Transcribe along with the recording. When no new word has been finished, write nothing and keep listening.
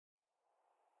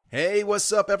Hey,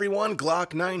 what's up everyone?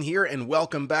 Glock9 here and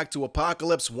welcome back to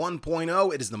Apocalypse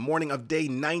 1.0. It is the morning of day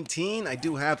 19. I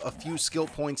do have a few skill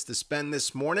points to spend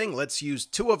this morning. Let's use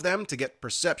 2 of them to get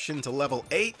Perception to level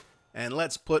 8, and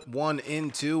let's put 1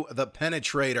 into the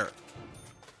Penetrator.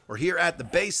 We're here at the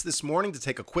base this morning to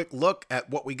take a quick look at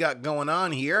what we got going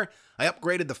on here. I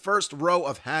upgraded the first row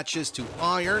of hatches to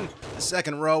iron. The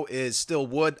second row is still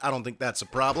wood. I don't think that's a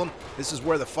problem. This is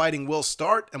where the fighting will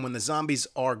start, and when the zombies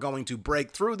are going to break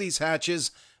through these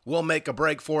hatches, we'll make a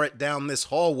break for it down this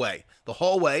hallway. The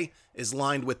hallway is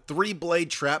lined with 3 blade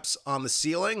traps on the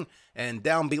ceiling, and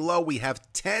down below we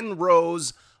have 10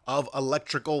 rows of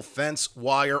electrical fence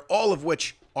wire, all of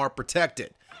which are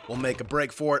protected. We'll make a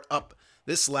break for it up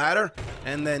this ladder,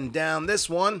 and then down this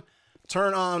one,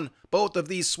 turn on both of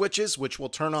these switches, which will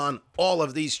turn on all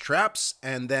of these traps,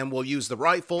 and then we'll use the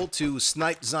rifle to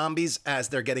snipe zombies as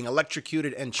they're getting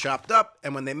electrocuted and chopped up,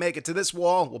 and when they make it to this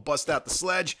wall, we'll bust out the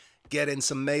sledge, get in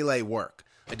some melee work.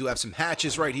 I do have some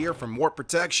hatches right here for more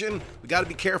protection. We got to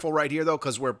be careful right here, though,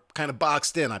 because we're kind of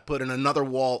boxed in. I put in another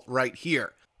wall right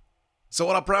here. So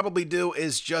what I'll probably do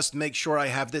is just make sure I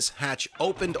have this hatch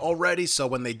opened already, so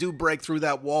when they do break through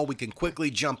that wall, we can quickly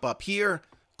jump up here,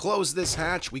 close this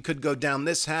hatch. We could go down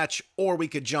this hatch, or we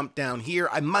could jump down here.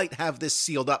 I might have this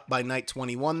sealed up by night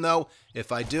 21, though.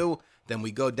 If I do, then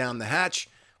we go down the hatch.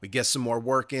 We get some more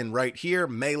work in right here,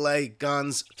 melee,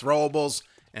 guns, throwables,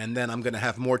 and then I'm going to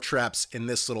have more traps in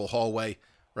this little hallway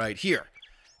right here.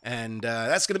 And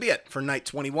that's going to be it for night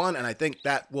 21, and I think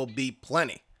that will be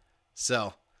plenty.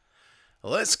 So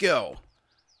let's go.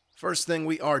 First thing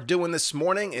we are doing this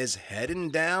morning is heading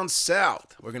down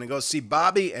south. We're going to go see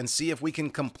Bobby and see if we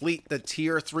can complete the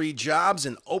tier 3 jobs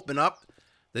and open up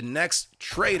the next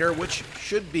trader, which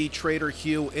should be Trader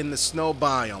Hugh in the snow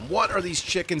biome. What are these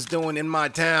chickens doing in my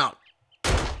town?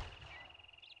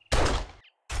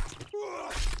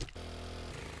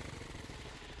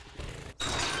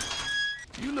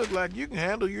 You look like you can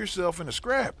handle yourself in a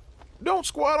scrap. Don't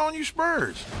squat on your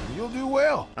spurs. You'll do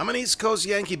well. I'm an East Coast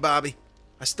Yankee, Bobby.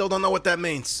 I still don't know what that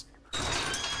means.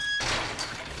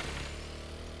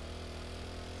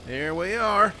 Here we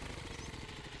are.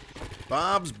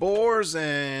 Bob's Boars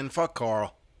and fuck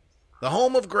Carl. The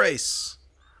home of Grace.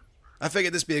 I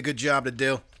figured this would be a good job to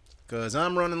do, because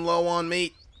I'm running low on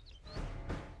meat.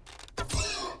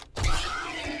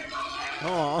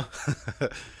 Aw.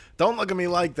 Don't look at me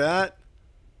like that.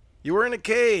 You were in a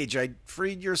cage. I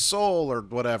freed your soul or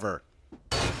whatever.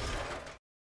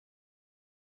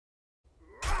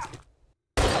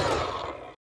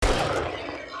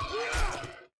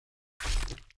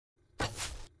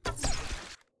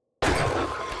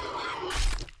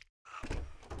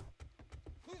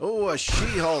 Oh, a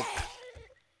She-Hulk.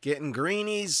 Getting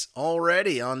greenies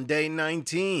already on day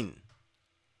 19.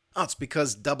 Oh, it's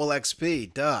because double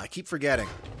XP. Duh, I keep forgetting.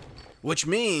 Which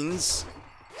means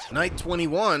night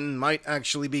 21 might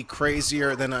actually be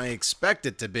crazier than I expect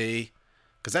it to be,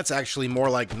 because that's actually more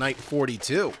like night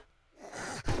 42.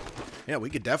 Yeah, we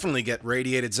could definitely get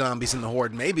radiated zombies in the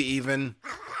horde, maybe even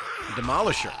a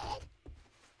demolisher.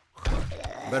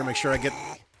 Better make sure I get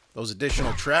those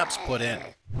additional traps put in.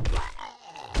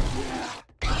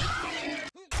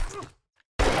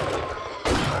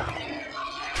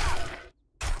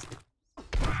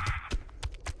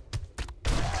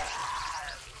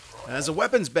 There's a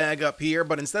weapons bag up here,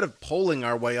 but instead of pulling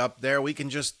our way up there, we can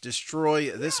just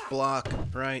destroy this block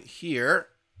right here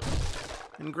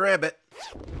and grab it.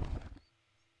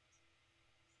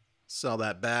 Sell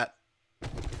that bat.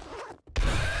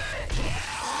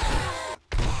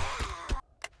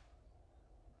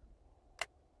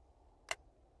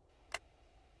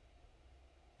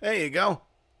 There you go.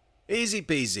 Easy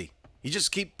peasy. You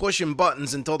just keep pushing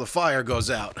buttons until the fire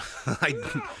goes out. I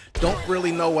don't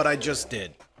really know what I just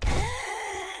did.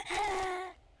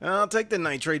 I'll take the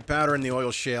nitrate powder and the oil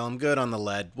shale. I'm good on the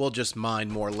lead. We'll just mine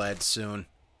more lead soon.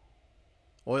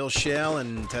 Oil shale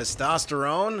and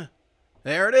testosterone.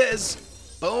 There it is.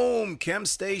 Boom! Chem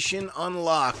station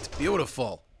unlocked.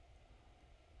 Beautiful.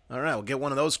 Alright, we'll get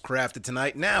one of those crafted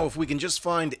tonight. Now, if we can just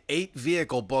find 8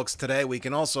 vehicle books today, we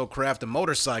can also craft a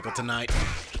motorcycle tonight.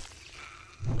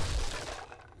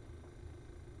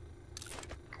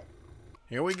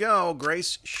 Here we go.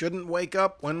 Grace shouldn't wake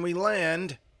up when we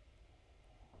land.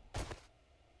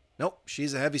 Nope,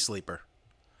 she's a heavy sleeper.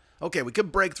 Okay, we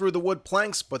could break through the wood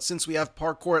planks, but since we have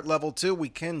parkour at level 2, we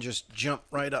can just jump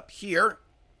right up here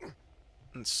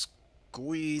and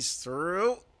squeeze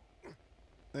through.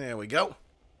 There we go.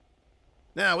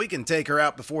 Now we can take her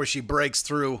out before she breaks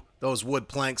through those wood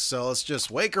planks, so let's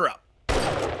just wake her up.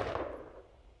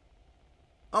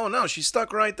 Oh no, she's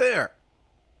stuck right there.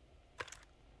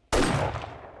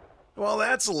 Well,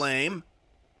 that's lame.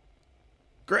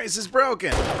 Grace is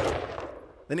broken.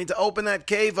 They need to open that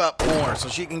cave up more so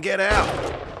she can get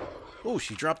out. Ooh,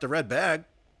 she dropped a red bag.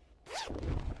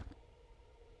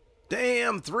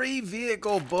 Damn, 3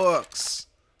 vehicle books.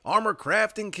 Armor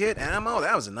crafting kit, ammo.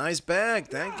 That was a nice bag.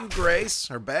 Thank you, Grace.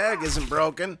 Her bag isn't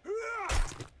broken.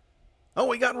 Oh,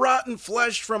 we got rotten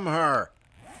flesh from her.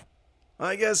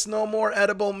 I guess no more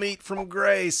edible meat from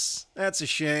Grace. That's a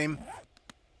shame.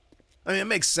 I mean, it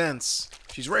makes sense.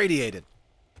 She's radiated.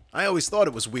 I always thought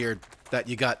it was weird that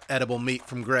you got edible meat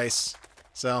from Grace.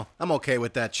 So, I'm okay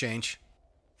with that change.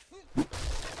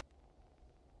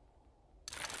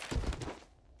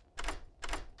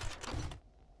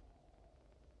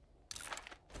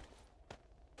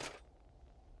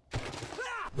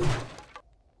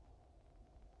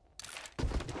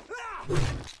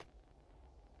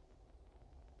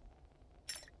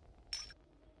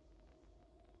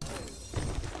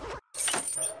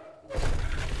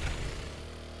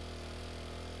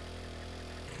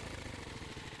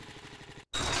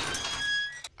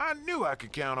 I knew I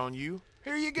could count on you.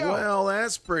 Here you go. Well,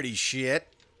 that's pretty shit.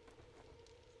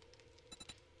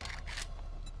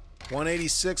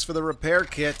 186 for the repair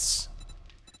kits.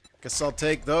 Guess I'll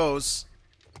take those.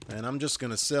 And I'm just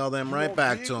gonna sell them right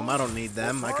back to him. I don't need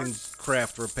them. I can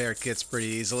craft repair kits pretty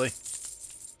easily.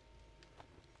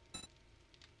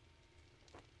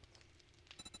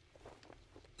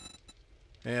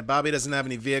 And Bobby doesn't have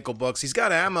any vehicle books. He's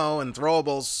got ammo and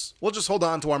throwables. We'll just hold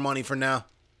on to our money for now.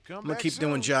 I'm gonna keep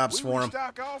doing jobs for him.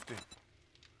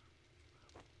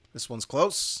 This one's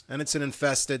close, and it's an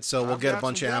infested, so we'll get a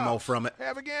bunch of ammo from it.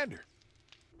 Have a gander.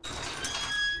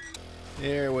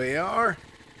 Here we are.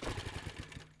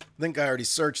 I think I already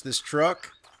searched this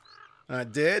truck. I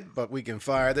did, but we can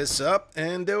fire this up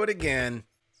and do it again.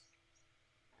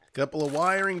 Couple of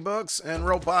wiring books and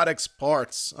robotics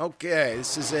parts. Okay,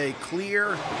 this is a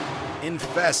clear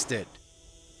infested.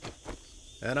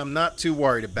 And I'm not too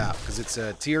worried about, because it's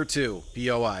a Tier 2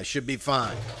 POI. Should be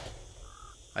fine.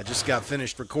 I just got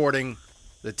finished recording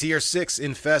the Tier 6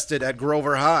 infested at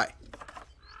Grover High.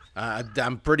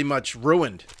 I'm pretty much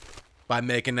ruined by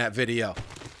making that video.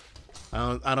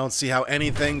 I don't see how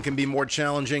anything can be more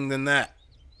challenging than that.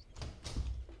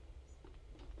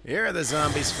 Here are the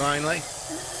zombies, finally.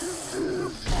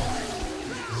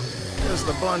 Just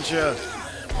a bunch of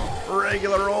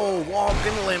regular old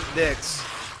walking limp dicks.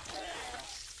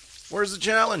 Where's the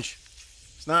challenge?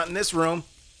 It's not in this room.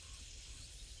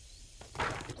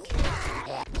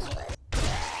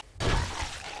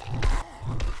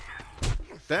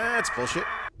 That's bullshit.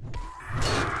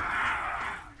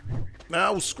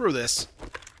 No, screw this.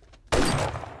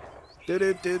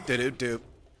 Do-do-do-do-do-do.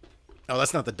 Oh,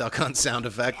 that's not the duck hunt sound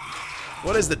effect.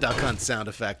 What is the duck hunt sound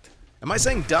effect? Am I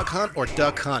saying duck hunt or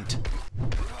duck hunt?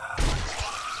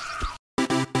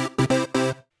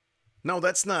 No,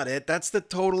 that's not it. That's the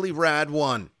totally rad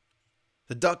one.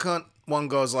 The duck hunt one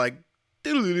goes like...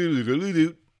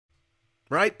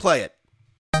 Right? Play it.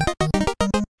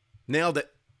 Nailed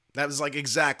it. That was like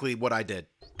exactly what I did.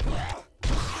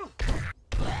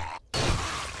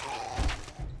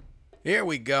 Here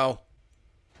we go.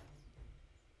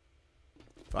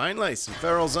 Finally, some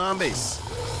feral zombies.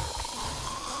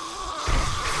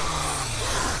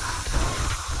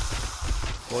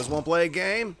 Boys won't play a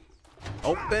game?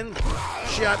 Open,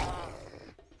 shut.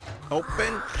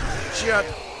 Open, shut.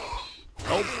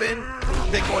 Open.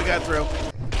 Big boy got through.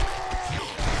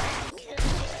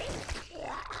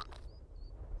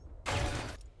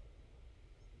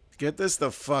 Get this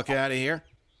the fuck out of here.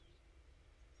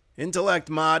 Intellect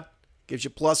mod gives you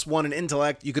 +1 in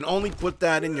intellect. You can only put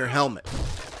that in your helmet.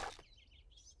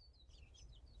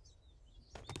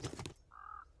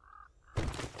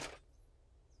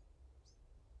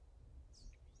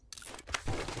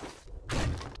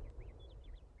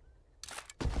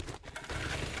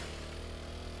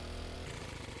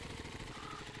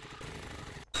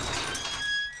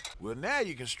 Well, now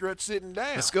you can strut sitting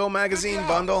down. Let's go magazine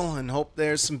bundle and hope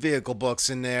there's some vehicle books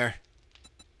in there.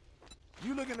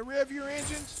 You looking to rev your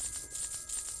engines?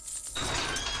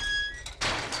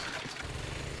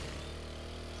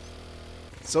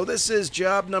 So this is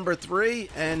job number 3,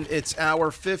 and it's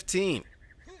hour 15.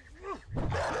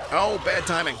 Oh, bad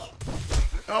timing.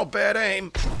 Oh, bad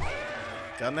aim.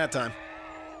 Got him that time.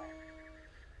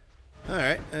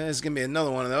 Alright, there's gonna be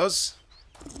another one of those.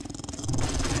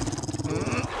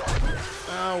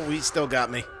 Oh, he still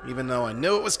got me, even though I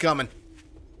knew it was coming.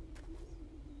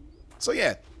 So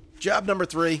yeah, job number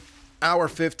 3, hour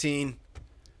 15.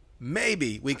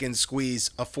 Maybe we can squeeze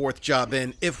a 4th job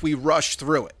in if we rush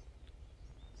through it.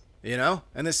 You know?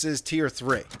 And this is tier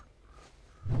 3.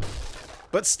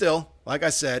 But still, like I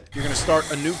said, if you're going to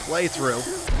start a new playthrough,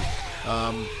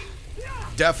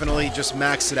 definitely just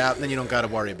max it out, and then you don't got to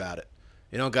worry about it.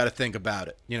 You don't got to think about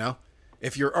it, you know?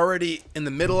 If you're already in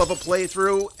the middle of a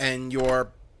playthrough and you're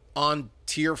on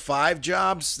tier 5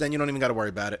 jobs, then you don't even got to worry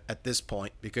about it at this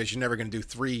point, because you're never going to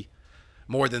do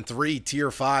more than 3 tier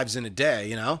 5s in a day,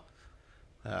 you know?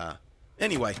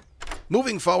 Anyway,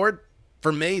 moving forward,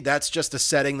 for me, that's just a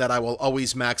setting that I will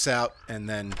always max out and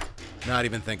then not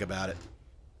even think about it.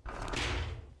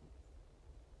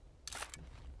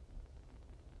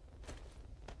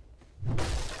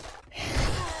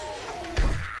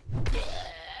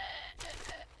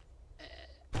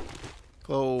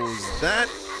 Close that.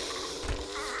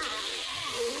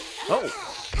 Oh.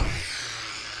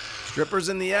 Strippers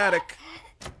in the attic.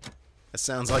 That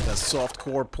sounds like a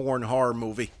softcore porn horror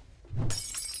movie.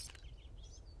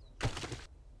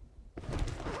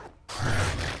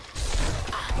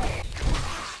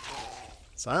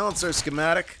 Silencer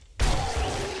schematic.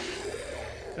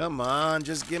 Come on,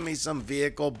 just give me some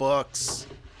vehicle books.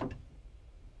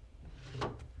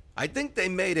 I think they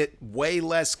made it way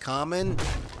less common,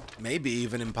 maybe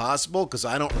even impossible, because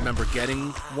I don't remember getting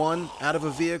one out of a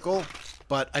vehicle,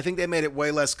 but I think they made it way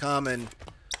less common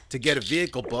to get a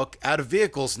vehicle book out of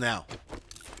vehicles now.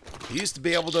 You used to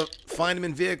be able to find them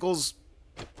in vehicles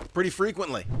pretty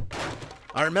frequently.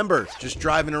 I remember just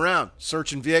driving around,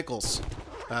 searching vehicles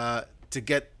to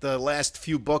get the last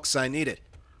few books I needed.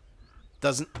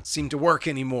 Doesn't seem to work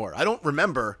anymore. I don't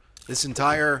remember this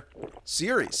entire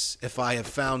series if I have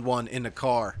found one in a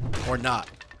car or not.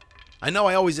 I know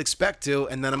I always expect to,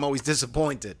 and then I'm always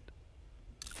disappointed.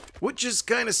 Which is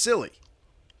kind of silly.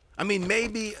 I mean,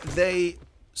 maybe they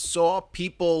saw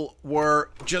people were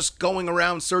just going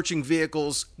around searching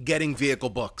vehicles, getting vehicle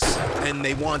books, and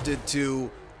they wanted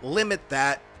to limit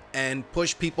that and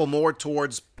push people more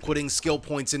towards putting skill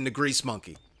points into Grease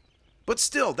Monkey. But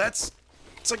still, it's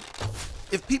like,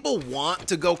 if people want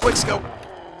to go quick scope,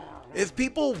 if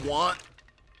people want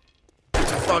to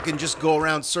fucking just go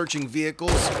around searching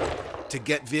vehicles to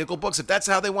get vehicle books, if that's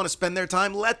how they want to spend their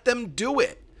time, let them do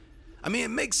it. I mean,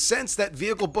 it makes sense that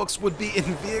vehicle books would be in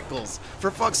vehicles.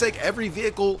 For fuck's sake, every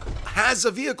vehicle has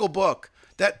a vehicle book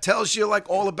that tells you, like,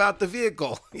 all about the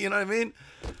vehicle. You know what I mean?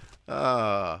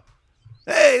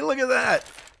 Hey, look at that.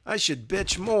 I should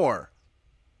bitch more.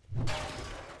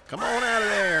 Come on out of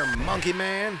there, Monkey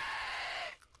Man.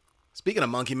 Speaking of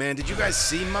Monkey Man, did you guys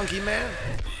see Monkey Man?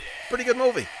 Pretty good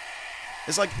movie.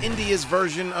 It's like India's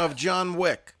version of John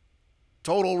Wick.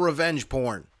 Total revenge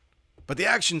porn. But the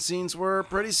action scenes were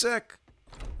pretty sick.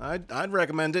 I'd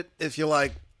recommend it if you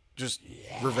like just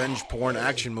revenge porn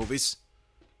action movies.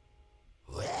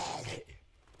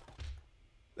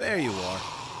 There you are.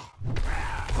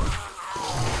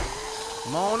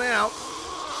 Come on out.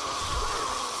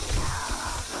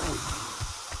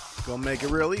 Gonna make it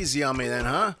real easy on me then,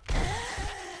 huh?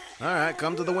 Alright,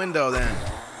 come to the window then.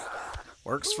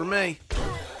 Works for me.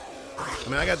 I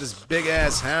mean, I got this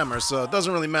big-ass hammer, so it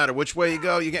doesn't really matter which way you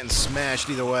go. You're getting smashed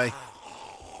either way.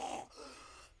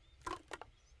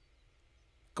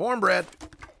 Cornbread.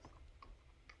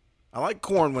 I like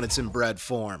corn when it's in bread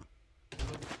form.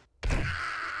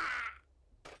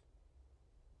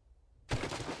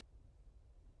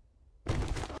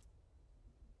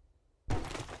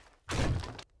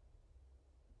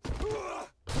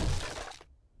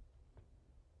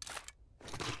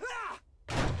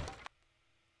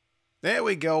 There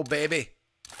we go, baby.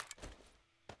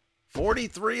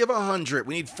 43 of 100.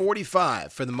 We need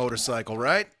 45 for the motorcycle,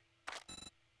 right?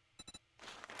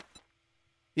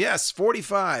 Yes,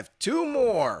 45. 2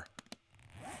 more.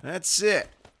 That's it.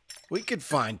 We could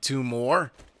find 2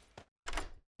 more.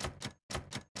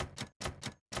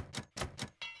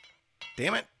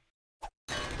 Damn it.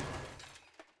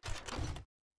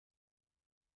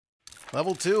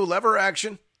 Level 2, lever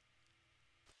action.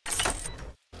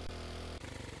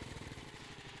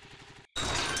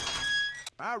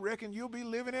 I reckon you'll be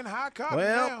living in high cotton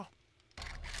now.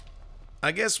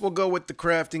 I guess we'll go with the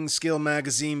crafting skill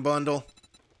magazine bundle.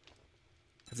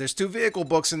 If there's 2 vehicle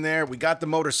books in there, we got the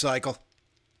motorcycle.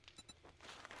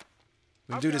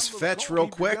 We'll do this fetch real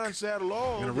quick. I'm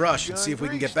gonna rush and see if we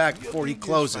can get back before he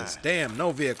closes. Damn,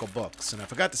 no vehicle books. And I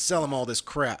forgot to sell him all this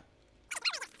crap.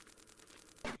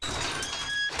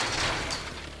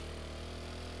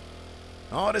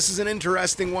 Oh, this is an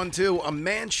interesting one, too. A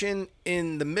mansion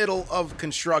in the middle of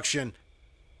construction.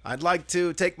 I'd like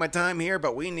to take my time here,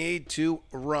 but we need to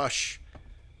rush.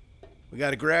 We got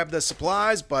to grab the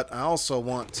supplies, but I also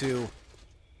want to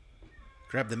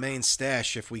grab the main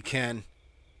stash if we can.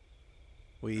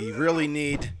 We really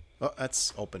need... Oh,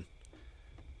 that's open.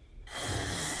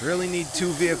 Really need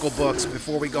 2 vehicle books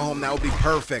before we go home. That would be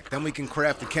perfect. Then we can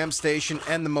craft the chem station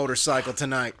and the motorcycle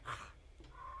tonight.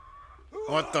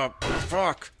 What the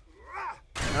fuck?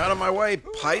 Out of my way,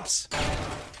 pipes.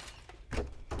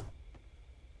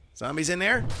 Zombies in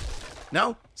there?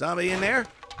 No? Zombie in there?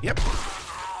 Yep.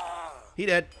 He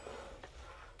dead.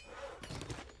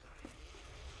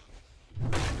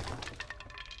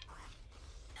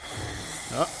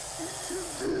 Oh.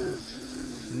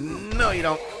 No, you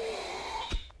don't.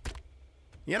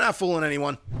 You're not fooling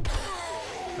anyone.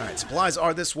 Alright, supplies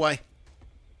are this way.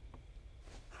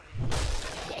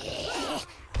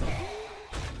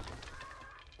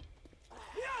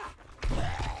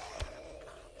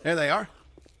 There they are.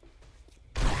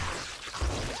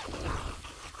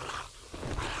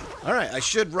 Alright, I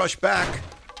should rush back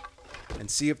and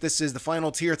see if this is the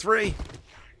final tier 3.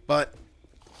 But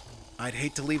I'd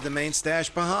hate to leave the main stash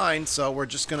behind, so we're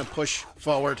just gonna push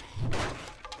forward.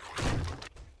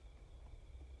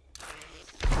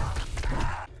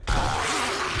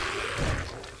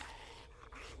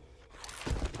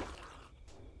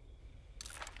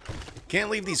 Can't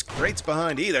leave these crates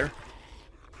behind either.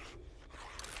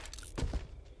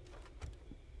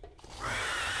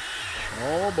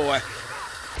 Oh boy.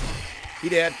 He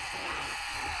dead.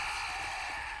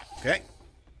 Okay.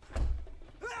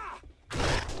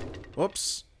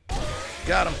 Whoops.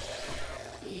 Got him.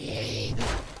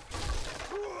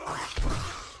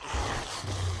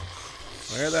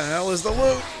 Where the hell is the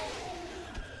loot?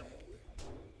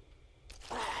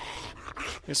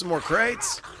 Here's some more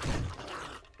crates.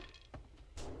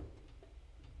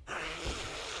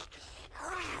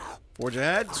 Forge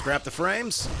ahead. Scrap the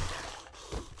frames.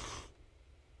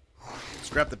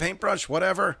 Scrap the paintbrush.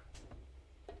 Whatever.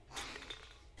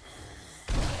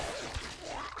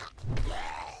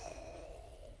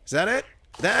 Is that it?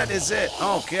 That is it.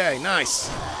 Okay, nice.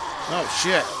 Oh,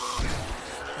 shit.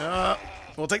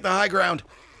 We'll take the high ground.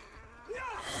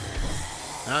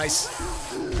 Nice.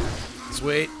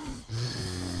 Sweet.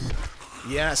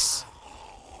 Yes.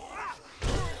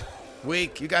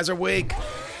 Weak. You guys are weak.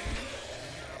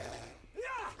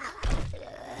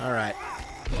 Alright.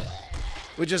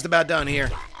 We're just about done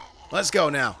here. Let's go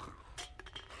now.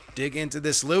 Dig into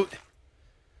this loot.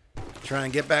 Try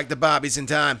and get back to Bobby's in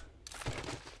time.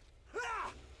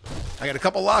 I got a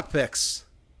couple lockpicks.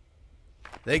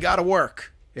 They gotta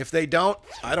work. If they don't,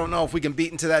 I don't know if we can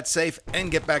beat into that safe and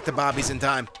get back to Bobby's in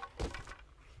time.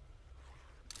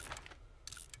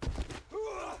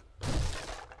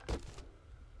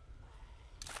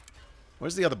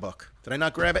 Where's the other book? Did I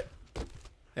not grab it?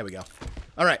 There we go.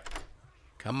 Alright.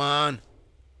 Come on.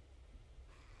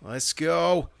 Let's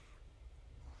go.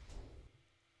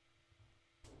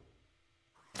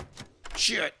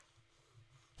 Shit.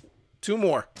 2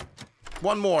 more.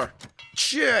 1 more.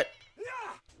 Shit.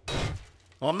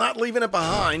 Well, I'm not leaving it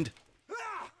behind.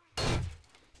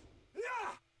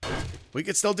 We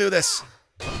can still do this.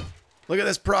 Look at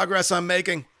this progress I'm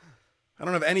making. I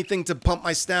don't have anything to pump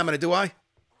my stamina, do I?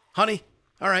 Honey?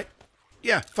 Alright.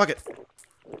 Yeah, fuck it.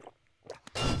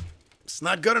 It's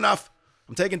not good enough.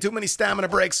 I'm taking too many stamina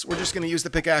breaks. We're just going to use the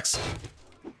pickaxe.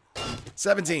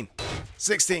 17.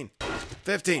 16.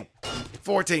 15.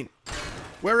 14.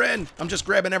 We're in. I'm just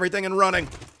grabbing everything and running.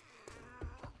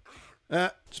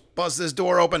 Just buzz this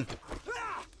door open.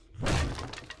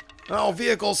 Oh,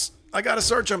 vehicles. I gotta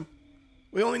search them.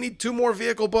 We only need 2 more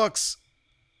vehicle books.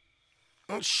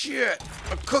 Oh, shit.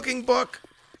 A cooking book?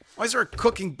 Why is there a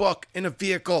cooking book in a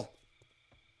vehicle?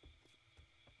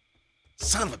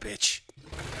 Son of a bitch.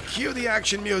 Cue the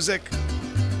action music.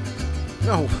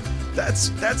 No, that's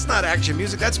not action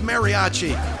music. That's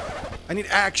mariachi. I need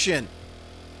action.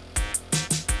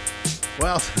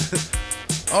 Well,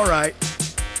 all right.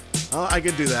 I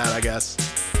could do that, I guess.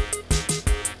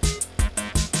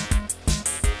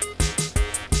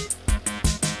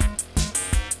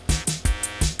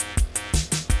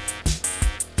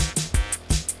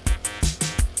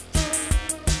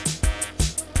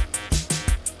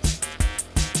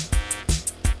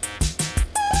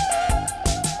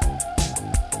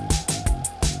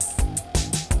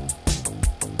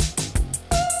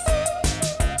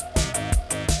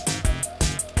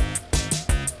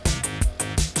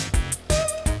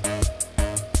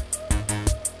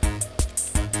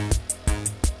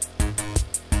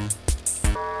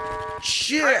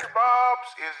 Shit!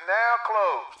 Bob's is now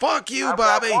closed. Fuck you,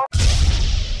 Bobby!